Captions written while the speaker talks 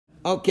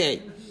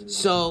Okay,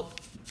 so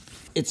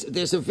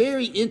there's a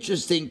very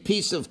interesting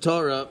piece of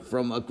Torah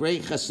from a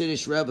great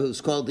Hasidic Rebbe who's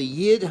called the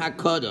Yid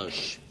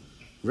HaKadosh,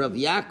 Rav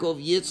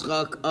Yaakov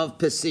Yitzchak of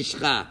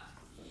Pesishcha.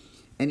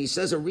 And he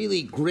says a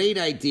really great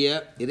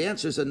idea. It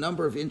answers a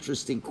number of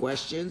interesting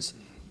questions,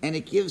 and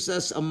it gives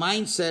us a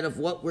mindset of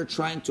what we're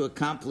trying to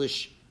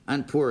accomplish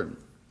on Purim.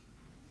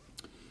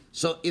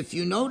 So if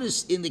you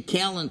notice in the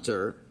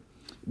calendar,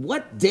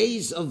 what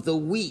days of the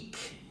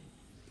week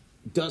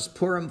does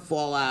Purim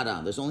fall out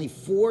on? There's only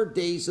 4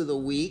 days of the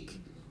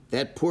week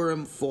that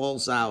Purim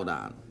falls out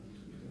on.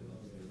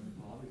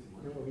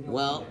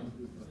 Well,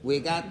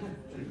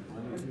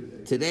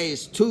 today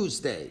is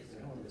Tuesday,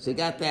 so you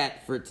got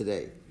that for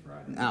today.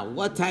 Now,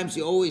 what times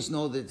you always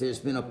know that there's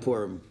been a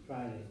Purim?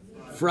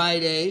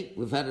 Friday.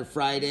 We've had a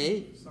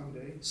Friday.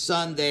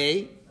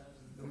 Sunday.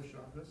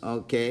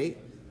 Okay.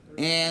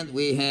 And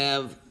we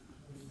have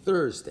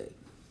Thursday.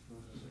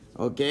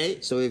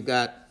 Okay, so we've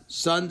got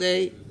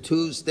Sunday,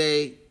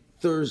 Tuesday,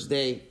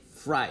 Thursday,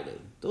 Friday.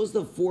 Those are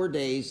the 4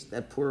 days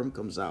that Purim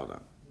comes out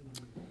on.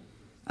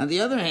 On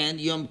the other hand,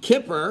 Yom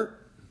Kippur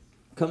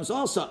comes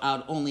also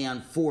out only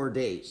on 4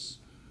 days.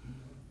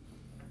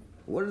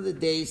 What are the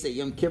days that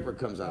Yom Kippur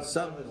comes out?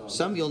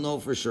 Some you'll know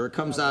for sure. It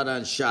comes out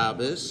on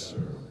Shabbos.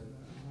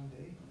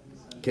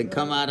 Can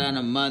come out on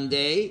a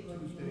Monday,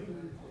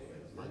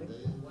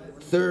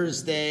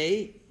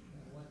 Thursday,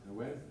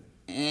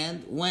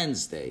 and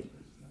Wednesday.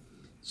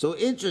 So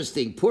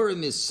interesting.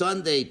 Purim is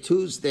Sunday,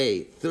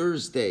 Tuesday,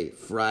 Thursday,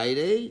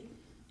 Friday.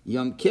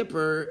 Yom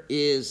Kippur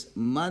is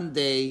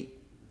Monday,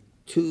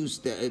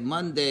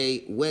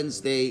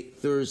 Wednesday,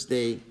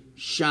 Thursday,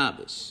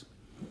 Shabbos.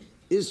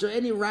 Is there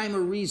any rhyme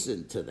or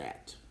reason to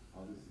that?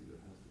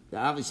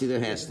 Obviously there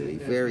has to be.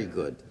 Very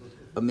good.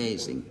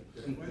 Amazing.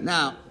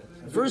 Now,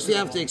 first we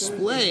have to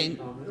explain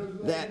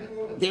that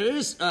there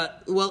is,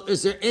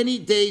 is there any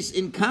days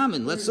in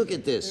common? Let's look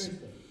at this.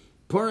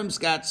 Purim's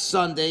got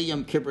Sunday,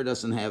 Yom Kippur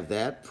doesn't have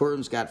that.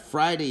 Purim's got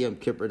Friday, Yom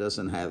Kippur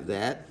doesn't have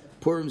that.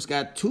 Purim's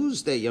got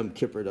Tuesday, Yom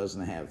Kippur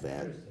doesn't have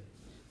that.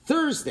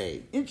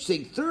 Thursday,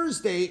 interesting.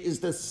 Thursday is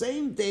the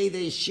same day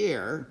they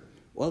share,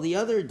 while the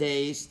other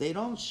days they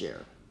don't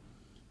share.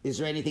 Is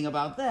there anything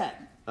about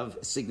that of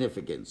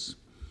significance?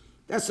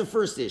 That's the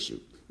first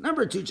issue.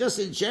 Number two, just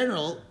in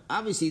general,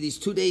 obviously these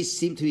 2 days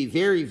seem to be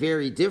very,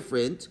 very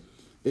different.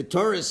 The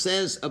Torah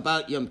says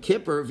about Yom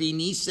Kippur,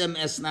 V'nisem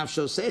es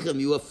nafshosechem,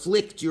 you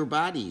afflict your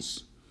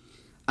bodies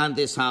on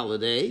this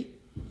holiday,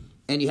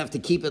 and you have to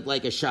keep it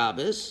like a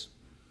Shabbos.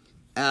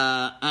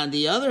 On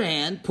the other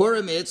hand,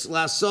 Purim, it's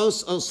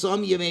lasos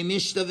osom yemei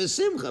mishta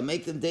v'simcha,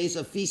 make them days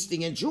of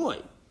feasting and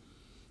joy.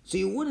 So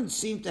you wouldn't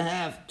seem to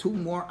have 2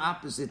 more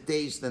opposite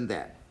days than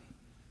that.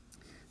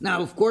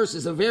 Now, of course,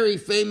 there's a very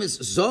famous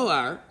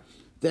Zohar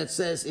that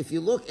says if you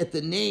look at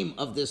the name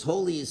of this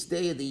holiest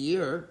day of the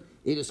year,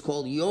 it is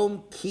called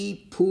Yom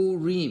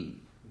Kippurim,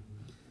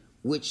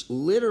 which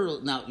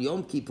literally, now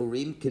Yom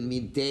Kippurim can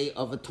mean Day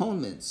of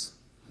Atonements.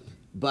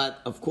 But,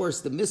 of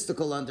course, the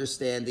mystical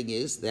understanding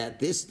is that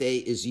this day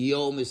is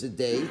Yom, is a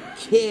day,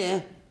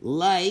 Ke,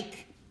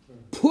 like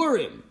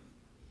Purim.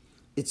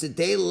 It's a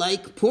day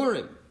like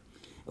Purim.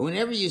 And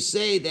whenever you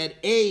say that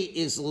A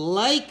is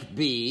like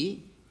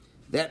B,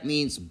 that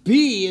means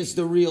B is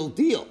the real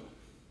deal.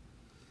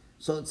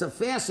 So it's a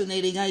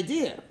fascinating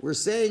idea. We're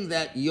saying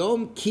that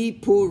Yom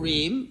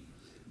Kippurim,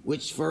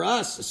 which for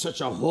us is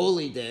such a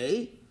holy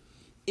day,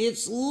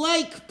 it's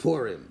like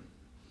Purim.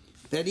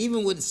 That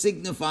even would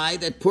signify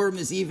that Purim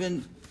is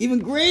even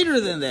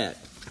greater than that.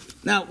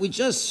 Now, we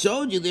just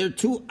showed you there are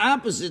 2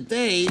 opposite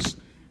days.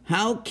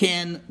 How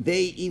can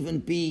they even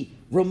be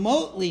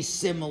remotely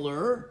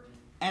similar?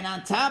 And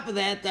on top of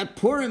that, that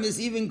Purim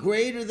is even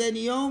greater than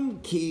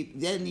Yom Kippur.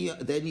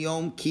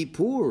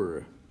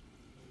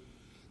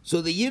 So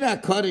the Yid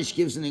HaKadosh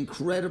gives an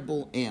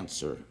incredible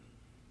answer.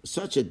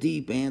 Such a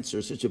deep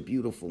answer, such a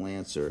beautiful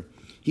answer.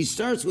 He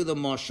starts with a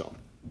mashal.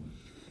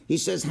 He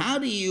says, how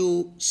do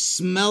you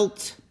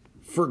smelt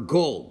for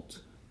gold?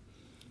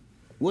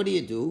 What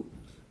do?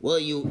 Well,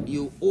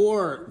 you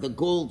ore the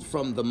gold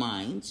from the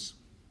mines,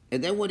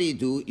 and then what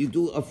do? You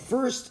do a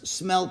first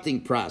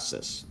smelting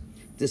process.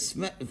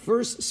 The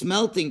first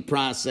smelting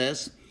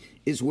process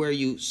is where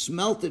you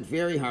smelt it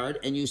very hard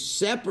and you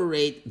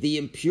separate the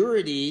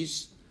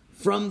impurities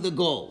from the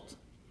gold.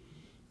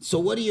 So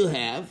what do you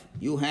have?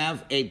 You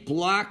have a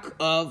block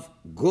of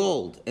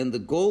gold, and the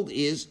goal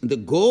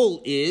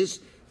is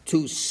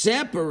to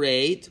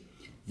separate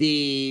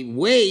the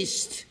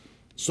waste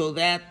so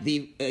that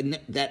the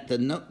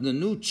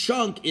new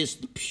chunk is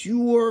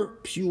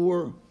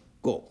pure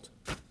gold.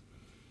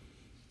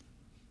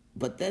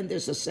 But then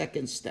there's a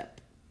second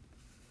step.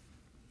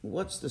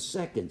 What's the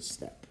second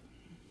step?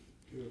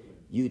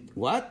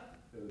 What?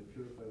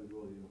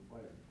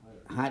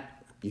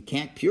 You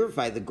can't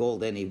purify the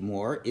gold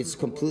anymore. It's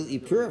completely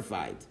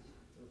purified.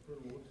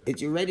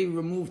 It's already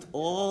removed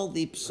all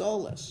the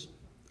psolas.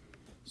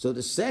 So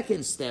the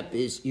second step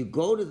is you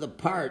go to the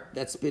part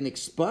that's been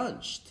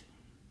expunged.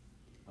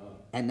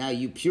 And now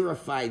you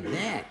purify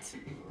that,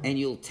 and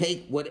you'll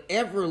take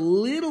whatever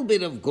little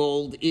bit of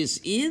gold is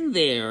in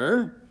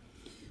there.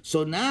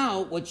 So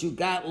now what you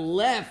got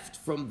left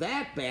from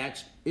that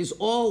batch is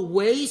all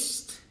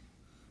waste,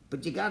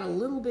 but you got a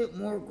little bit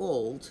more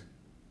gold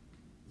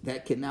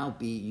that can now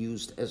be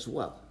used as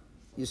well.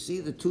 You see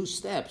the two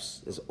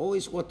steps. There's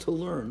always what to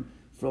learn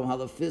from how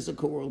the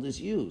physical world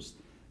is used.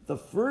 The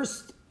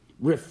first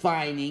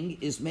refining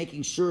is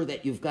making sure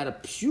that you've got a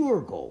pure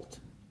gold.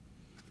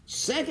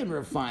 Second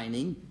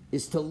refining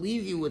is to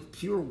leave you with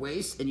pure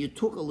waste, and you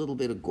took a little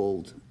bit of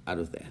gold out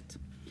of that.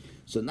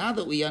 So now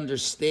that we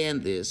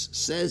understand this,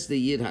 says the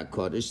Yid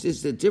HaKodesh, this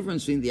is the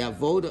difference between the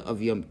avoda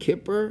of Yom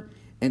Kippur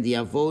and the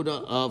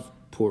avoda of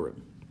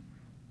Purim.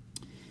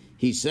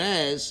 He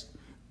says,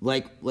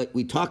 like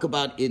we talk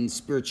about in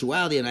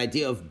spirituality, an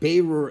idea of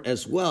Beirur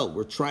as well.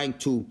 We're trying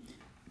to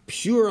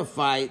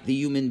purify the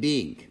human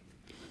being.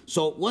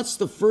 So what's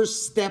the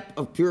first step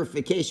of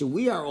purification?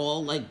 We are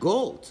all like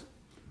gold,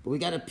 but we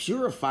got to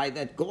purify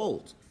that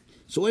gold.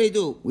 So what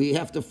do? We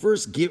have to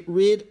first get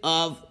rid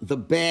of the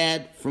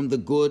bad from the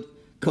good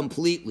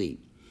completely.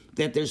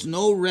 That there's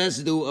no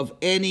residue of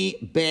any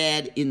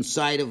bad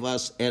inside of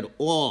us at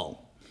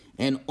all,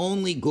 and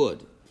only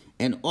good.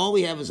 And all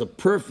we have is a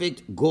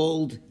perfect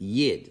gold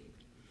yid.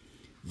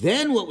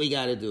 Then what we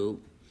got to do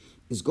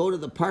is go to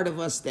the part of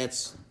us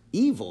that's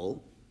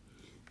evil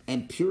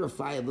and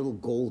purify a little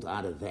gold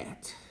out of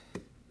that.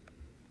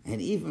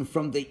 And even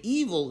from the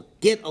evil,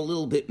 get a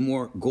little bit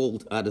more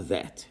gold out of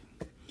that.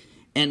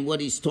 And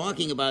what he's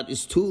talking about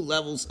is two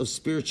levels of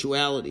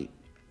spirituality.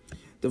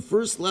 The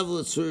first level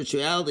of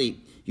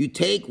spirituality, you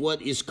take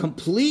what is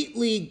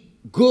completely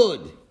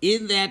good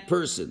in that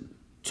person,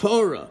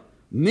 Torah,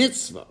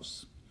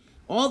 mitzvos,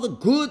 all the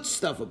good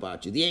stuff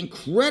about you, the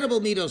incredible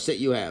midos that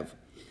you have,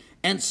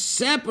 and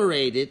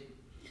separate it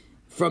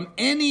from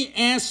any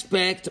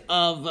aspect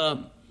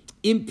of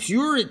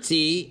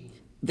impurity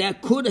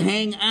that could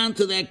hang on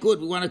to that good.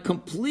 We want to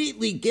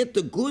completely get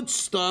the good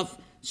stuff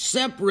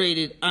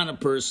separated on a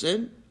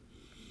person,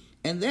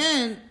 and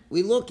then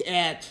we look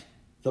at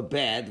the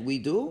bad we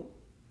do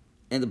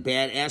and the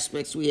bad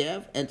aspects we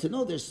have, and to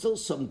know there's still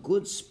some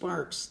good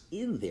sparks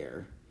in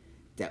there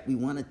that we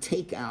want to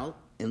take out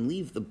and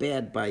leave the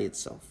bad by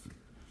itself.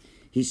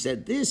 He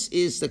said this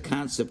is the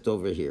concept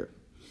over here.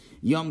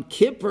 Yom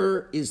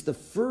Kippur is the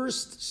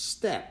first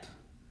step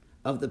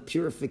of the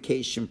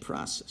purification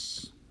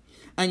process.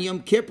 On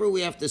Yom Kippur,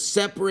 we have to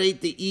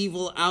separate the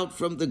evil out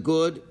from the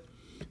good.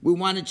 We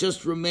want to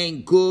just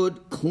remain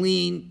good,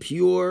 clean,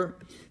 pure.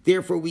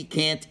 Therefore, we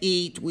can't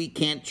eat, we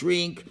can't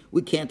drink,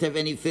 we can't have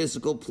any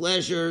physical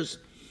pleasures,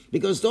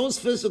 because those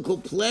physical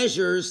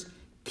pleasures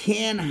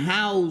can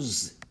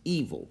house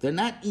evil. They're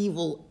not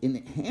evil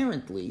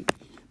inherently,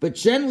 but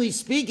generally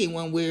speaking,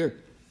 when we're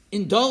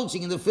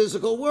indulging in the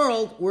physical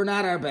world, we're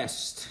not our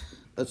best.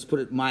 Let's put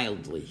it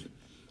mildly.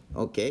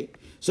 Okay?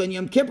 So in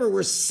Yom Kippur,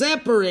 we're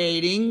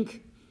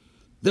separating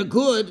the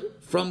good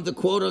from the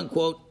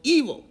quote-unquote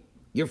evil.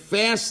 You're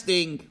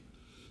fasting,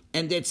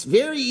 and it's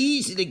very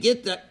easy to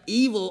get the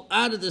evil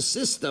out of the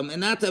system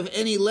and not to have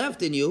any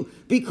left in you,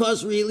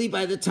 because really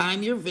by the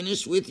time you're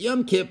finished with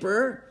Yom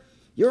Kippur,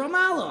 you're a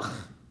malach.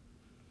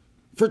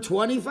 For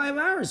 25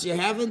 hours, you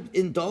haven't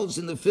indulged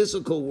in the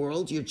physical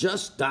world. You're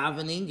just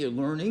davening, you're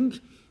learning,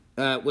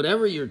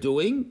 whatever you're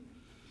doing.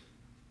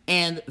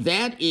 And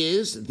that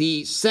is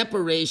the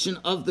separation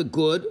of the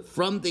good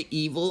from the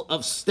evil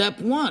of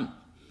step one.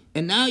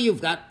 And now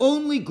you've got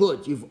only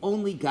good. You've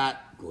only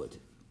got good.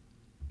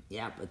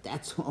 Yeah, but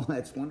that's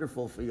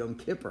wonderful for Yom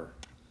Kippur.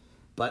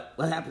 But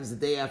what happens the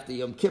day after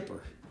Yom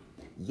Kippur?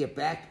 You get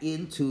back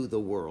into the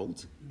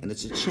world, and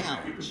it's a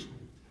challenge.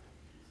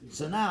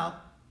 So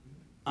now,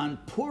 on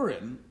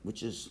Purim,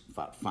 which is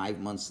about 5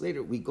 months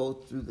later, we go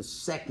through the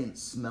second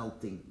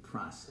smelting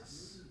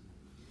process.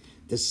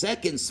 The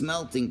second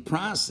smelting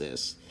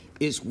process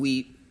is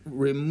we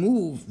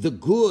remove the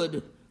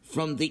good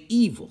from the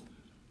evil.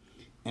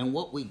 And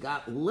what we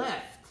got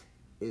left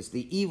is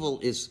the evil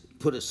is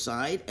put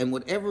aside, and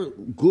whatever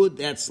good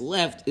that's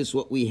left is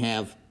what we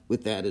have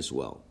with that as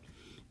well.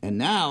 And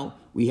now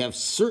we have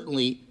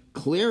certainly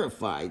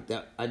clarified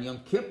that on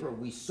Yom Kippur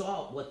we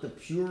saw what the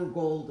pure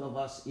gold of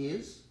us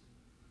is.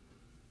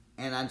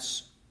 And on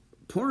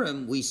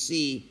Purim we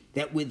see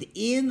that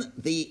within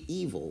the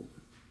evil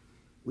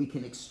we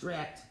can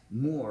extract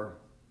more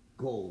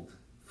gold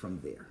from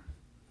there.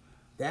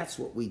 That's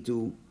what we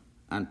do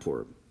on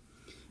Purim.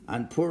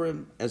 On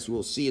Purim, as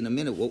we'll see in a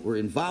minute, what we're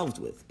involved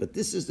with. But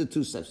this is the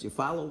two steps. You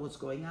follow what's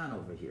going on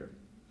over here.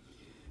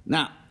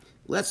 Now,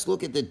 let's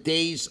look at the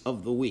days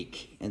of the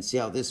week and see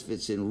how this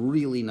fits in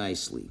really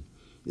nicely.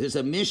 There's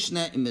a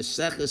Mishnah in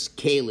Maseches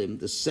Kelim,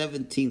 the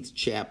 17th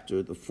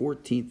chapter, the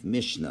 14th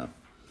Mishnah.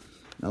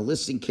 Now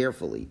listen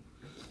carefully.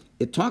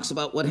 It talks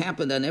about what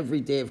happened on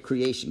every day of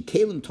creation.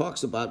 Kelim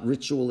talks about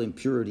ritual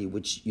impurity,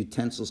 which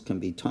utensils can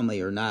be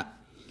tamei or not.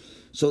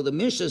 So the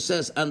Mishnah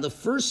says, on the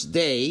first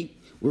day,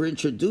 we're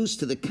introduced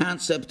to the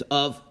concept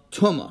of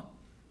tumah.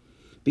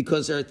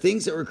 because there are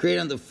things that were created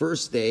on the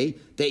first day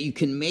that you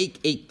can make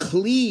a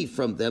kli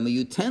from them, a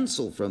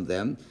utensil from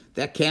them,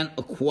 that can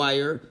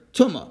acquire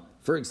tumah.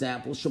 For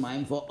example,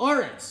 shemayim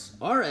va'aretz.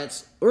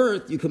 Aretz,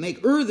 earth, you can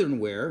make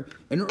earthenware.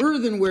 An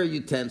earthenware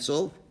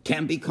utensil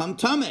can become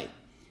tameh.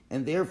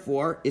 And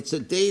therefore, it's a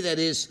day that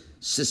is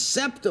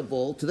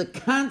susceptible to the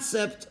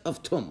concept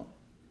of tumah.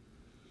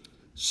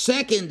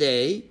 Second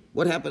day,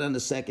 what happened on the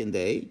second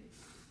day?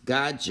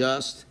 God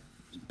just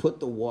put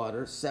the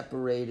water,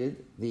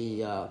 separated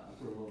the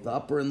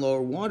upper and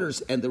lower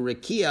waters, and the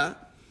rakia,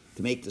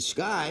 to make the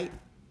sky,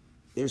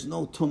 there's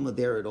no tumah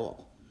there at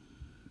all.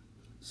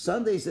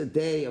 Sunday's a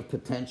day of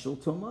potential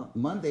tumah.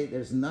 Monday,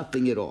 there's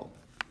nothing at all.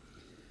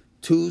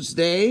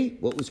 Tuesday,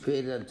 what was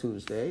created on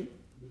Tuesday?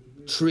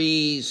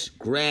 Trees,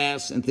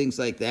 grass, and things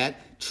like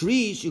that.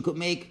 Trees, you could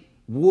make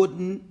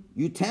wooden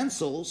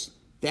utensils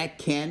that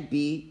can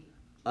be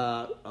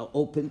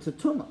open to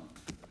tumah.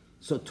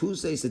 So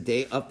Tuesday's a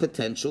day of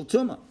potential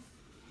tumah.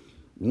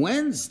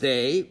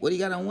 Wednesday, what do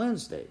you got on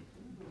Wednesday?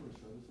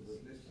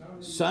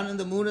 Sun and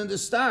the moon and the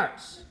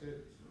stars.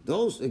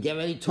 Those, do you have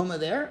any tumah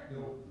there?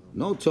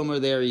 No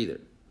tumah there either.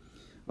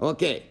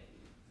 Okay,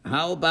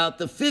 how about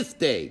the fifth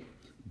day?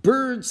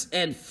 Birds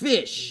and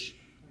fish.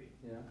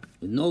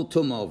 No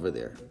tumah over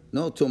there.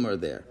 No tumah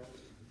there.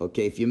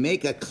 Okay, if you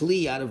make a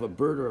kli out of a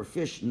bird or a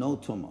fish, no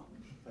tumah.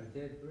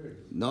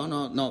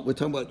 No. We're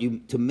talking about you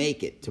to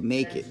make it.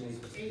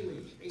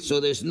 So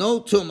there's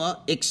no tumah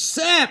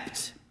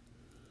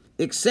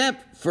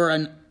except for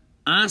an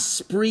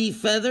osprey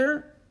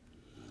feather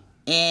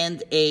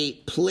and a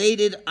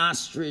plated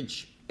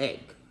ostrich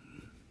egg,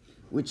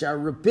 which are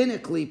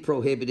rabbinically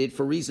prohibited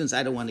for reasons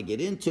I don't want to get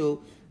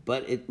into.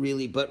 But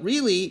really,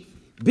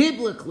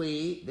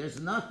 biblically, there's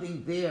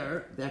nothing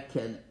there that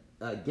can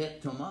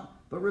get tumah.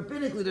 But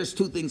rabbinically, there's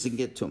two things that can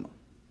get tumah.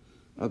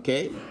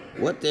 Okay,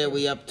 what day are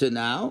we up to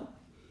now?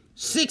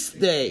 Sixth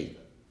day,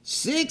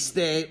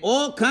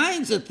 all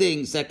kinds of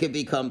things that can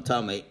become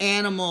tameh.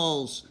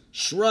 Animals,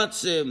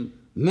 shrutzim,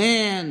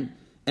 man,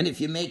 and if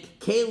you make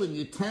kalim,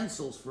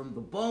 utensils from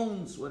the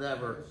bones,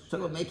 whatever, talk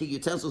about making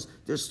utensils,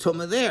 there's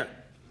tumah there.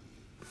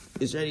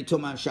 Is there any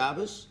tumah on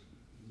Shabbos?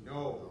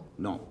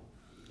 No.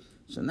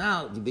 So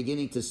now you're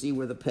beginning to see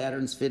where the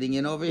pattern's fitting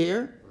in over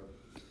here.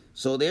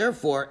 So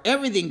therefore,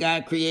 everything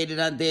God created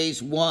on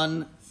days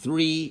 1,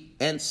 3,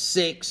 and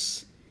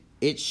 6,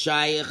 it's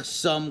shaykh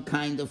some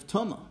kind of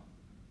tumah.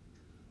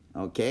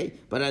 Okay?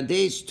 But on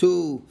days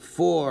 2,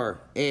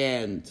 4,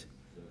 and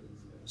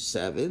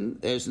 7,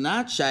 there's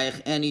not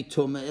shaykh any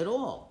tumah at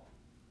all.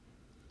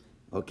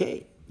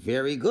 Okay?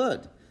 Very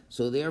good.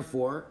 So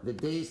therefore, the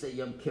days that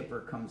Yom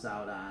Kippur comes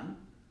out on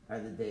are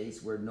the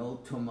days where no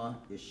tumah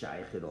is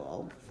shaykh at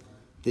all.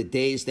 The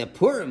days that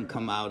Purim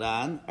come out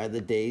on are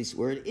the days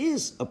where it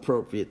is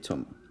appropriate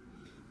tumah.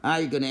 Now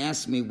you're going to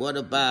ask me, what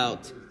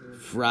about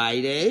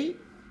Friday?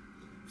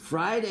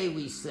 Friday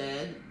we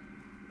said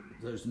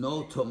there's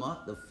no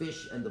tumah, the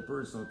fish and the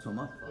birds no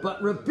tumah,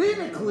 but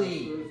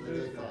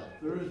rabbinically,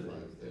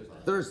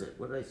 Thursday,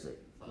 what did I say?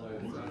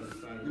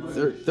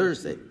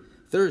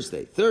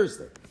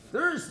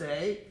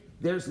 Thursday,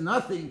 there's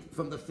nothing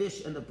from the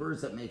fish and the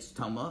birds that makes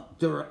tumah,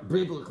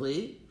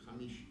 biblically,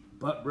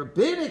 but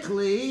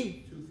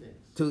rabbinically,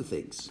 two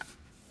things.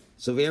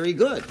 So very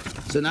good.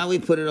 So now we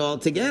put it all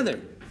together.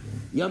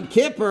 Yom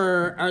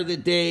Kippur are the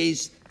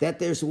days that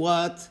there's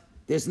what?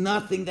 There's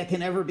nothing that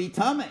can ever be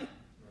tameh.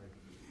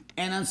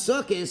 And on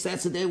Sukkot,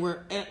 that's the day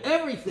where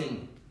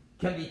everything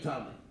can be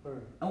tameh.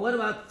 And what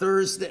about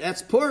Thursday?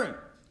 That's Purim.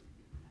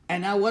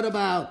 And now what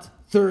about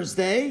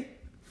Thursday?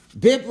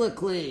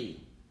 Biblically,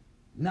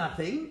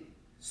 nothing.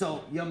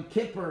 So Yom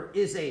Kippur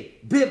is a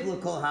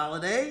biblical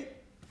holiday,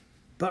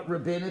 but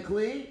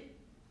rabbinically,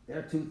 there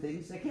are two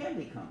things that can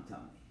become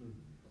tameh.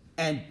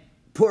 And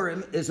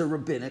Purim is a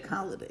rabbinic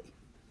holiday.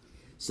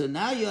 So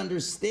now you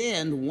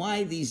understand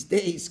why these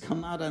days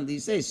come out on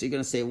these days. So you're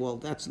going to say, well,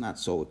 that's not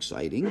so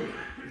exciting.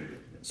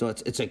 So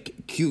it's a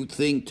cute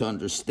thing to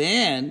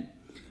understand.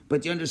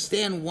 But you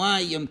understand why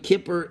Yom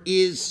Kippur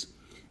is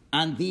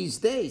on these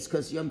days.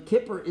 Because Yom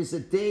Kippur is a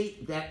day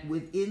that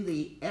within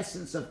the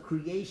essence of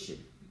creation,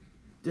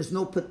 there's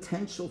no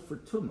potential for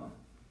tumah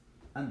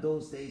on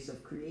those days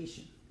of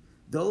creation.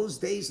 Those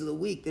days of the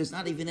week, there's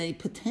not even any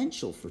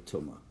potential for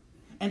tumah.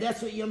 And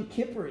that's what Yom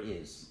Kippur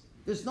is.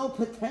 There's no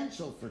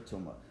potential for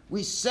tumah.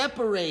 We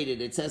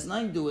separated. It has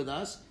nothing to do with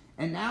us.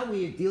 And now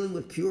we are dealing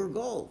with pure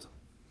gold.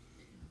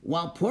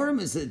 While Purim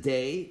is a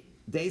days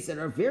that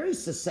are very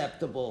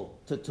susceptible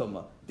to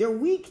tumah. They're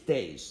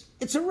weekdays.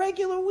 It's a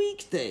regular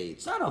weekday.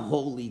 It's not a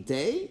holy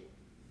day.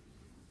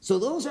 So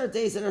those are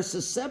days that are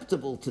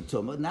susceptible to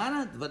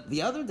tumah. But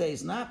the other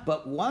days not.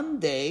 But one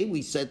day,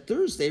 we said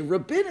Thursday,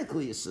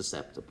 rabbinically is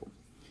susceptible.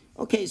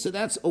 Okay, so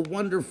that's a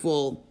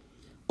wonderful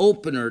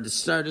opener to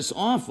start us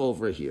off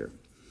over here.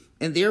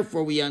 And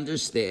therefore we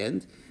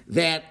understand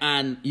that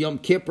on Yom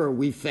Kippur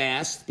we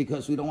fast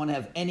because we don't want to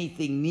have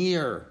anything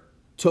near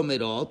tumah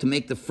at all, to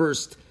make the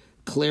first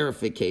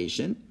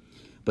clarification.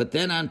 But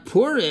then on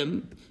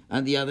Purim,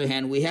 on the other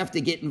hand, we have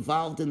to get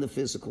involved in the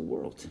physical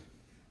world.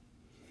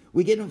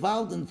 We get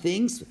involved in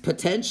things,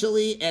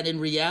 potentially and in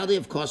reality,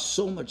 have caused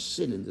so much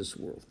sin in this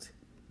world.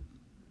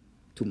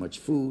 Too much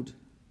food,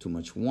 too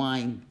much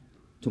wine,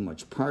 too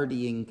much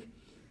partying.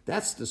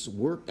 That's the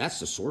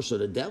source of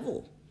the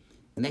devil.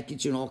 And that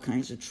gets you in all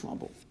kinds of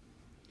trouble.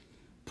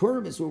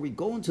 Purim is where we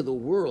go into the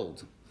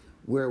world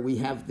where we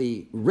have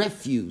the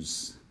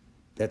refuse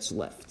that's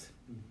left.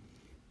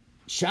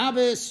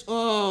 Shabbos,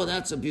 oh,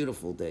 that's a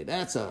beautiful day.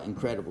 That's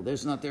incredible.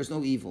 There's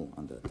no evil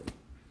on that day.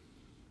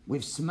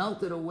 We've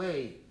smelted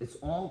away. It's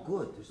all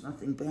good. There's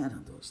nothing bad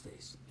on those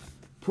days.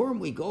 Purim,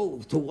 we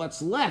go to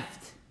what's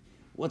left.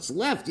 What's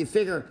left, you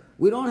figure,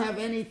 we don't have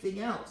anything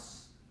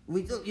else.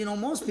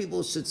 Most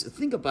people should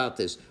think about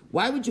this.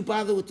 Why would you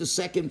bother with the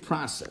second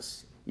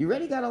process? You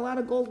already got a lot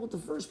of gold with the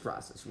first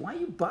process. Why are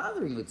you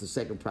bothering with the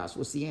second process?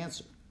 What's the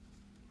answer?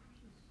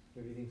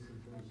 Everything's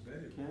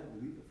you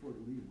can't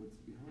leave what's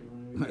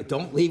behind.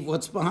 Don't leave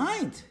what's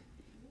behind.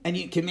 And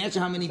you can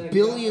imagine how many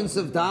billions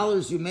of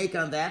dollars you make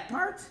on that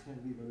part?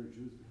 Can't leave other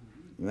Jews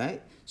behind.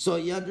 Right? So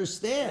you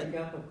understand.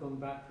 Like Yaakov going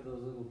back for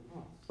those little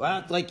pots.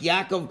 Well, like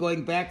Yaakov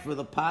going back for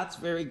the pots,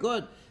 very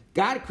good.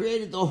 God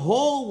created the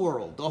whole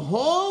world. The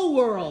whole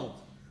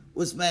world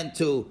was meant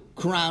to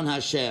crown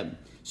Hashem.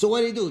 So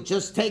what do you do?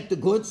 Just take the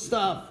good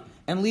stuff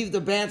and leave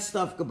the bad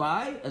stuff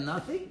goodbye and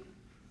nothing?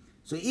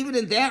 So even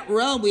in that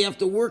realm, we have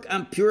to work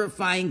on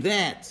purifying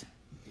that.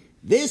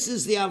 This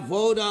is the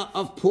avoda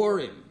of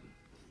Purim.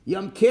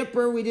 Yom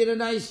Kippur, we did a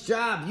nice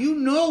job. You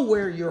know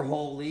where you're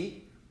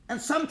holy, and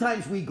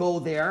sometimes we go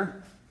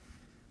there.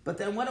 But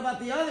then what about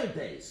the other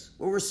days,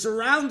 where we're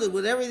surrounded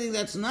with everything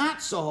that's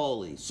not so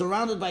holy,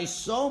 surrounded by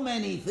so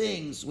many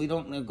things? We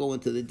don't go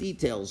into the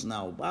details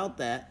now about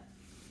that.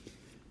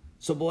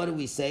 So what do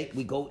we say?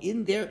 We go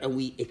in there and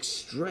we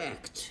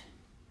extract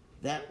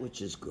that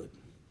which is good.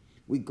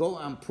 We go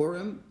on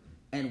Purim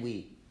and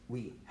we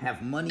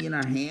have money in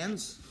our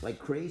hands like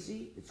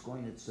crazy. It's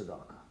going to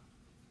tzedakah.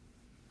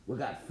 We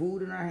got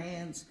food in our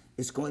hands.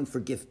 It's going for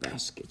gift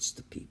baskets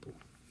to people.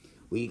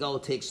 We go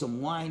take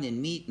some wine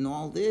and meat and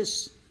all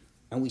this,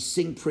 and we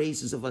sing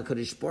praises of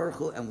HaKadosh Baruch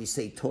Hu, and we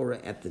say Torah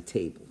at the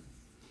table.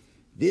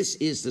 This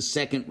is the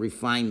second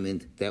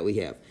refinement that we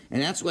have.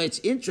 And that's why it's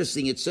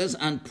interesting. It says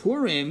on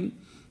Purim,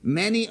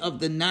 many of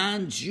the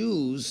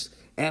non-Jews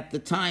at the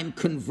time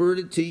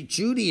converted to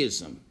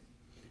Judaism.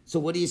 So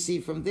what do you see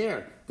from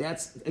there?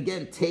 That's,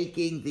 again,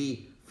 taking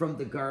from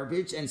the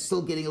garbage and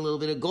still getting a little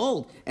bit of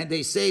gold. And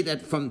they say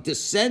that from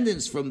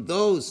descendants from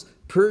those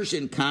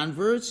Persian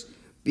converts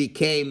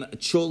became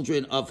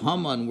children of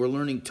Haman. We're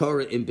learning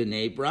Torah in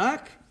Bnei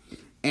Brak.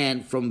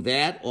 And from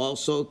that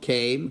also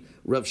came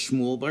Rav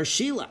Shmuel Bar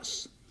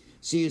Shilas.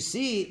 So you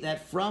see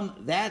that from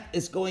that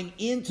is going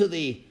into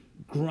the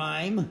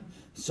grime,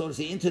 so to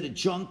say, into the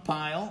junk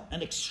pile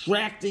and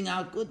extracting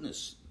out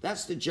goodness.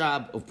 That's the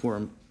job of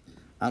Purim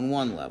on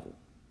one level.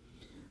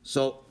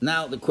 So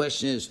now the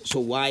question is, so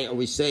why are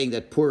we saying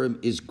that Purim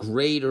is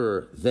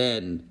greater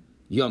than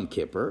Yom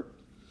Kippur?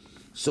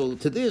 So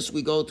to this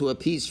we go to a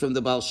piece from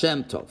the Baal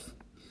Shem Tov.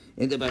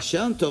 And the Baal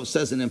Shem Tov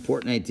says an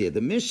important idea.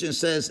 The Mishnah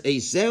says,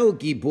 Ezeu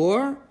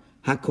Gibor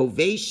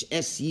HaKovesh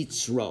Es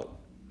Yitzro.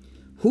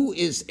 Who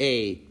is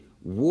a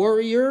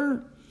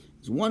warrior?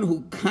 Is one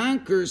who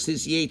conquers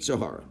his Yetzer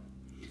Hara.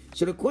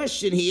 So the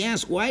question he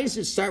asks, why does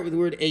it start with the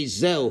word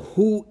Ezeu?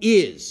 Who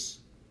is?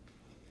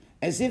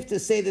 As if to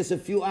say there's a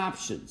few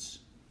options.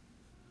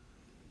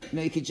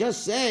 Now you could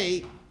just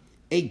say,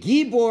 a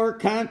Gibor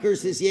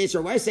conquers his Yetzer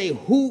Hara. Why say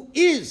who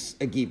is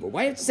a Gibor?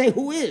 Why have to say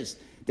who is?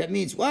 That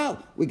means,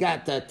 well, we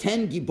got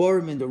 10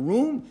 Giborim in the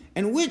room,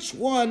 and which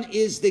one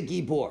is the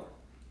Gibor?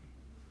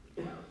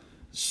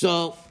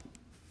 So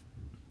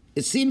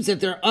it seems that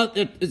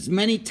there's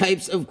many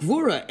types of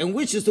Gvura, and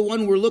which is the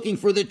one we're looking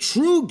for, the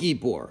true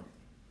Gibor?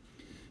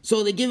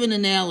 So they give an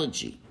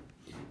analogy.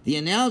 The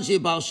analogy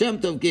Baal Shem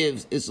Tov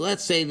gives is,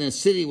 let's say the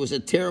city was a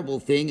terrible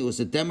thing. It was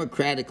a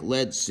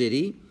Democratic-led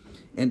city,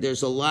 and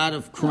there's a lot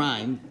of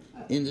crime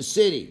in the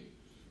city,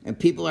 and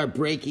people are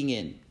breaking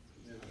in.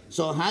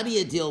 So how do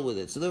you deal with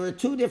it? So there were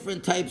two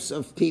different types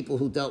of people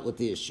who dealt with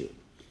the issue.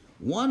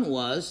 One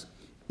was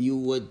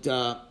you'd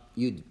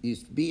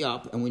be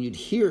up, and when you'd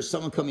hear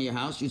someone come in your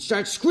house, you'd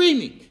start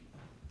screaming.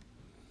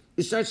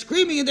 You start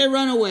screaming, and they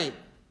run away.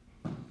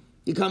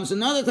 It comes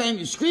another time,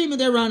 you scream, and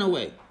they run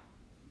away.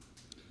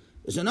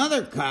 There's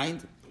another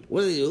kind.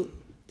 What do?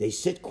 They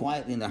sit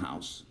quietly in the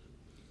house.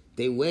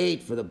 They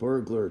wait for the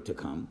burglar to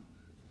come.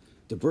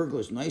 The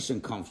burglar's nice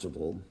and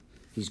comfortable.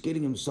 He's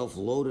getting himself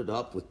loaded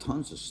up with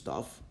tons of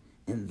stuff.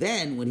 And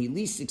then, when he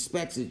least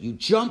expects it, you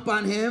jump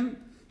on him,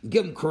 you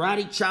give him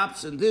karate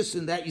chops and this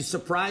and that, you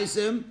surprise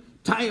him,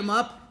 tie him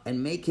up,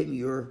 and make him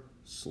your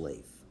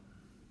slave.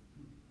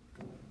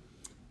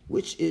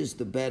 Which is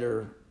the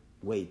better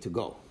way to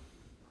go?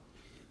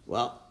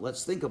 Well,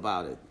 let's think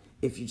about it.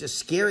 If you're just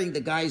scaring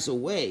the guys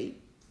away,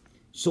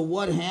 so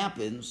what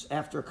happens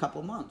after a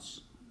couple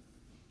months?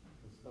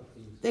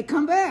 They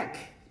come back.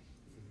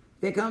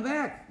 They come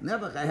back.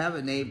 Never. I have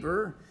a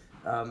neighbor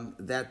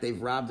that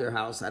they've robbed their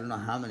house I don't know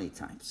how many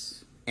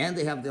times. And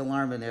they have the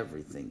alarm and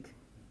everything.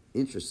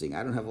 interesting.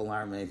 I don't have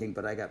alarm or anything,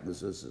 but I got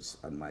mezuzahs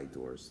on my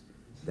doors.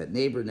 That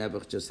neighbor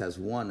Nebuch just has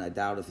one. I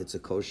doubt if it's a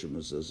kosher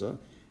mezuzah,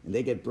 and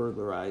they get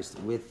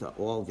burglarized with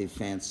all the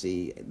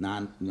fancy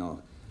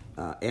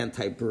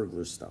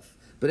anti-burglar stuff.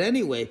 But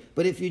anyway,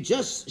 if you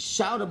just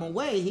shout him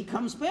away, he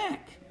comes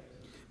back.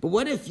 But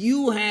what if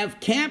you have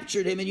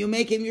captured him and you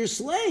make him your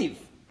slave?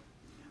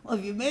 Well,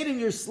 if you made him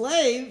your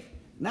slave,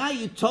 now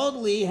you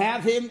totally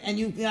have him and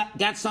you've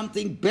got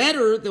something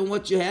better than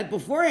what you had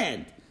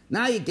beforehand.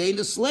 Now you gained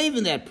a slave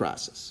in that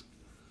process.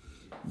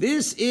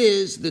 This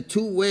is the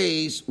two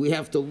ways we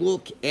have to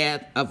look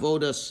at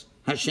Avodas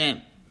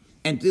Hashem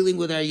and dealing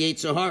with our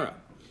Yetzer Hara.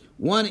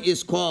 One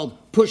is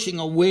called pushing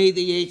away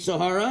the Yetzer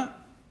Hara,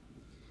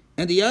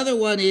 and the other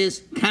one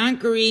is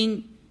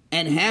conquering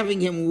and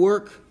having him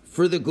work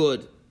for the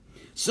good.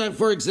 So,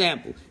 for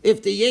example,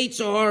 if the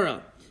Yetzer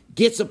Hara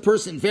gets a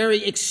person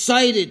very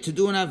excited to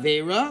do an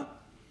Aveira,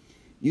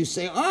 you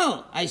say,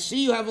 oh, I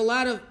see you have a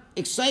lot of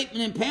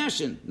excitement and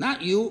passion.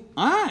 Not you,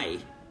 I.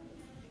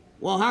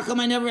 Well, how come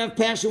I never have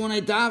passion when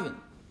I daven?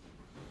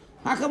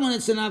 How come when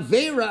it's an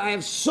Aveira, I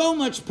have so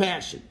much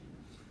passion?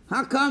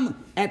 How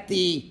come at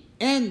the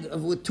end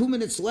of with 2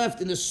 minutes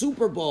left in the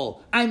Super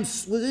Bowl,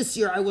 this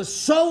year I was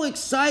so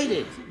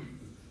excited?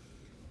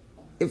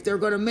 If they're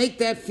going to make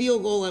that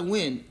field goal and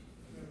win,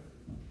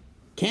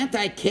 can't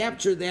I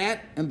capture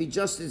that and be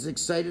just as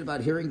excited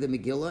about hearing the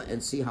Megillah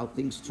and see how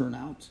things turn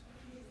out?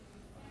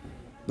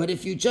 But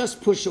if you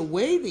just push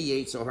away the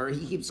Yetzer Hara,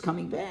 he keeps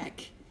coming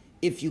back.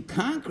 If you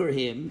conquer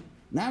him,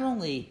 not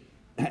only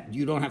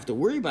you don't have to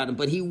worry about him,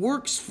 but he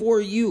works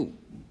for you.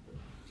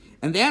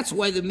 And that's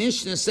why the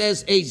Mishnah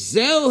says,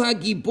 Ezel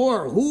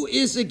HaGibor. Who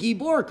is a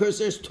Gibor? Because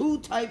there's two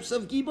types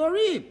of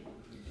Giborim.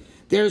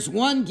 There's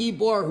one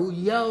Gibor who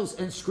yells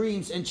and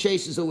screams and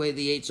chases away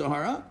the Yetzer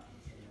Hara,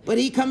 but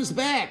he comes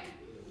back.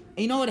 And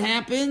you know what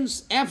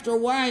happens? After a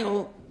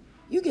while,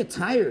 you get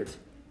tired.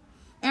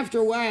 After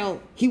a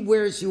while, he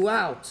wears you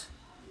out.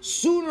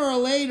 Sooner or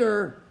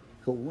later,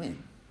 he'll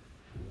win.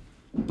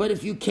 But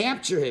if you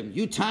capture him,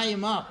 you tie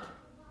him up,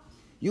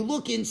 you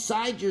look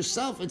inside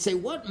yourself and say,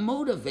 what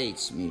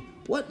motivates me?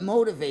 What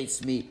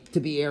motivates me to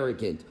be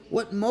arrogant?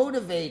 What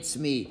motivates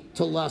me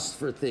to lust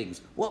for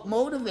things? What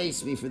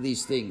motivates me for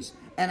these things?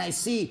 And I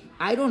see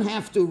I don't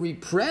have to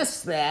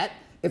repress that.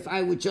 If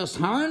I would just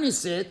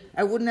harness it,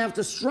 I wouldn't have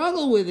to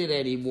struggle with it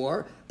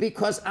anymore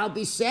because I'll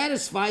be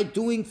satisfied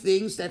doing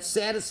things that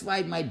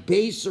satisfy my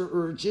baser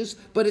urges,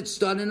 but it's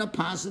done in a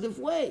positive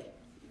way.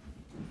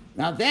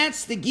 Now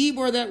that's the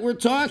Gibor that we're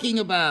talking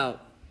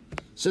about.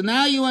 So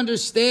now you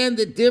understand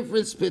the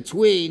difference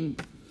between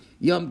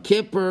Yom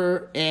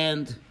Kippur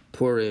and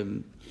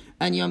Purim.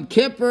 On Yom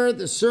Kippur,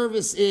 the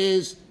service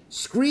is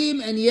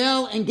scream and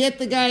yell and get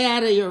the guy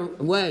out of your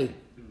way.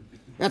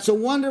 That's a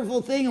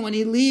wonderful thing, and when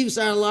he leaves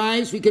our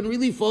lives, we can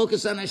really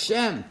focus on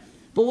Hashem.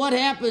 But what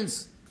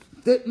happens?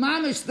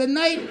 Mamish, the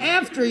night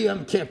after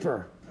Yom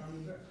Kippur,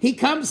 he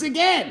comes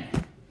again,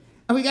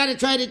 and we got to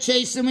try to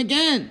chase him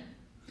again.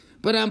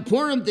 But on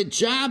Purim, the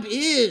job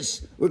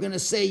is, we're going to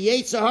say,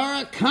 Yetzer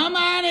Hara, come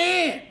on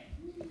in.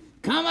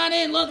 Come on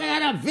in. Look, I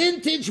got a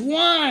vintage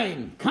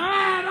wine. Come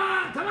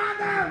on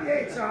down,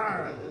 Yetzer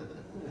Hara.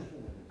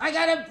 I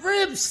got a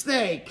rib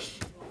steak.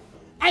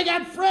 I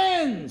got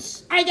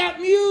friends. I got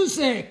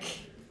music.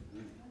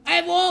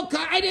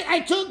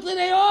 I took the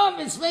day off.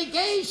 It's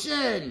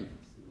vacation.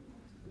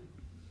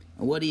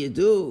 And what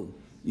do?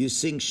 You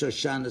sing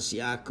Shoshanas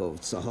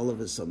Yaakov, Tzahalav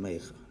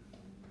Samecha.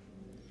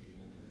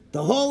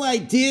 The whole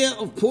idea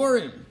of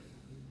Purim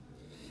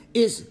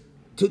is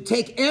to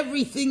take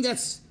everything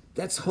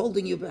that's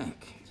holding you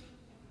back.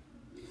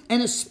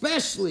 And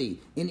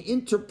especially in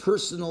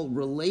interpersonal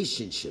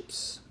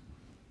relationships,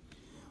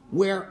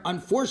 where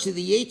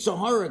unfortunately the Yetzer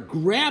Hara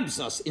grabs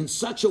us in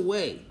such a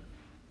way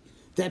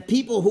that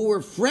people who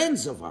were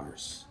friends of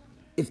ours,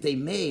 if they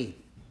may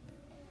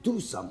do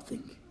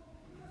something,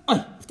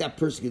 if that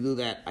person can do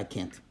that, I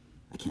can't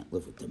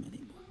live with them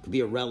anymore. It could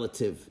be a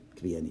relative, it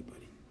could be anybody.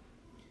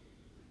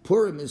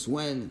 Purim is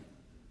when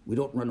we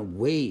don't run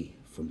away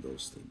from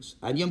those things.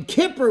 On Yom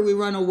Kippur, we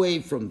run away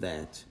from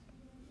that.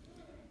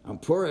 On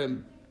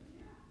Purim,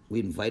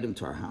 we invite him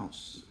to our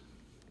house.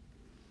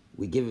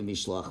 We give him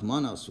Mishloach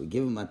Manos, we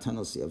give him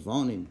Matanos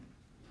Yavonim,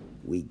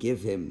 we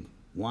give him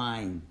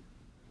wine,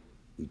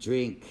 we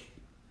drink,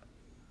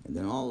 and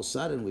then all of a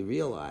sudden we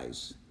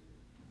realize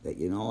that,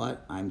 you know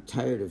what, I'm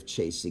tired of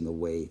chasing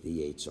away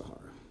the Yetzer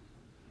Hara.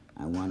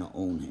 I want to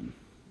own him.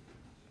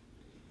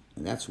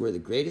 And that's where the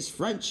greatest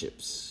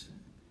friendships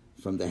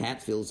from the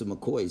Hatfields and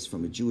McCoys,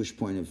 from a Jewish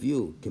point of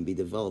view, can be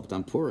developed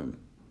on Purim.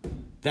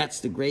 That's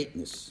the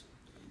greatness.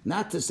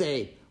 Not to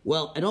say,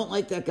 well, I don't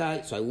like that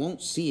guy, so I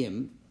won't see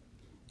him,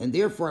 and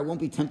therefore I won't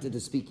be tempted to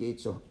speak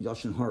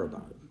Yoshin Hara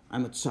about him.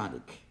 I'm a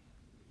tzaddik.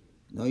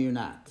 No, you're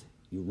not.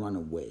 You run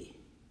away.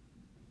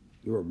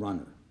 You're a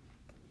runner.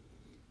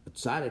 A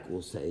tzaddik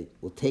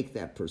will take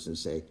that person and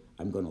say,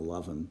 I'm going to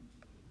love him.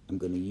 I'm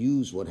going to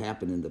use what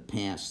happened in the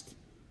past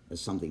as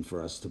something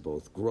for us to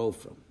both grow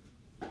from.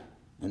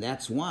 And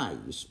that's why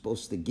you're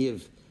supposed to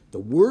give the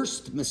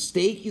worst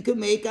mistake you can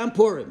make on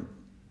Purim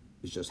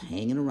is just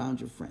hanging around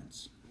your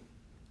friends.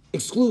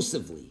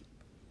 Exclusively.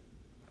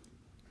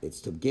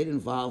 It's to get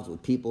involved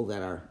with people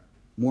that are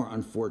more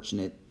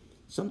unfortunate.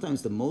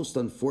 Sometimes the most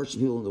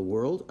unfortunate people in the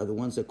world are the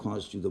ones that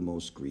caused you the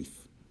most grief.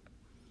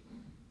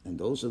 And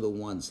those are the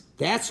ones,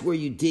 that's where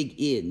you dig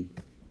in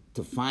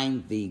to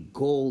find the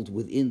gold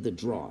within the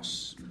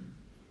dross.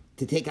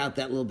 To take out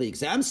that little bit. You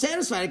say, I'm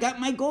satisfied, I got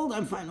my gold,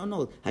 I'm fine.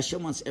 No,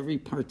 Hashem wants every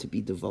part to be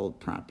developed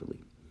properly.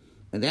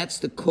 And that's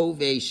the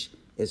Kovesh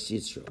Es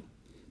Yisro.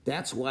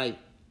 That's why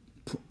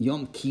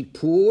Yom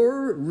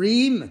Kippur,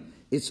 Rim,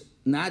 it's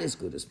not as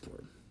good as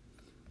Purim.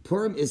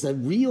 Purim is a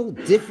real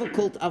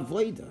difficult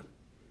avodah.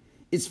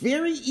 It's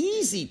very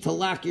easy to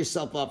lock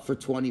yourself up for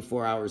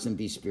 24 hours and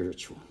be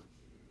spiritual.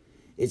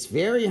 It's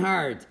very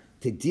hard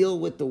to deal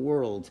with the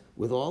world,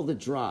 with all the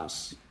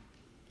dross,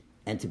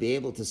 and to be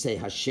able to say,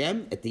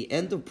 Hashem, at the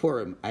end of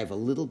Purim, I have a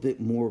little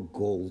bit more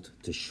gold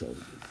to show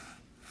you.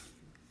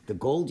 The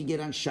gold you get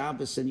on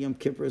Shabbos and Yom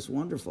Kippur is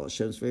wonderful.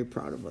 Hashem's very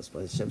proud of us.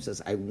 But Hashem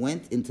says, I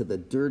went into the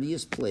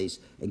dirtiest place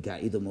and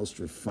got you the most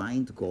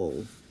refined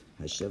gold.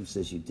 Hashem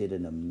says, you did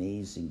an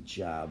amazing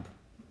job.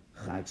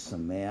 Chag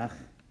Sameach.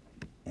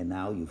 And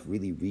now you've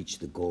really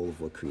reached the goal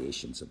of what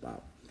creation's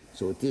about.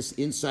 So with this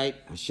insight,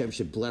 Hashem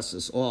should bless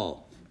us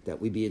all. That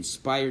we be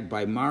inspired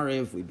by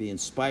Mariv, we be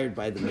inspired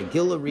by the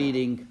Megillah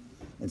reading,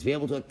 and to be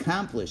able to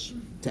accomplish,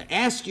 to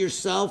ask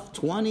yourself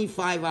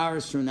 25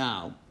 hours from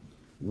now,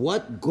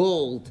 what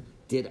gold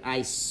did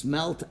I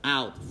smelt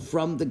out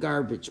from the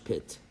garbage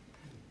pit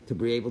to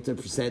be able to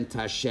present to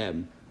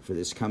Hashem for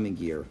this coming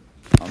year?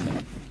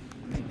 Amen.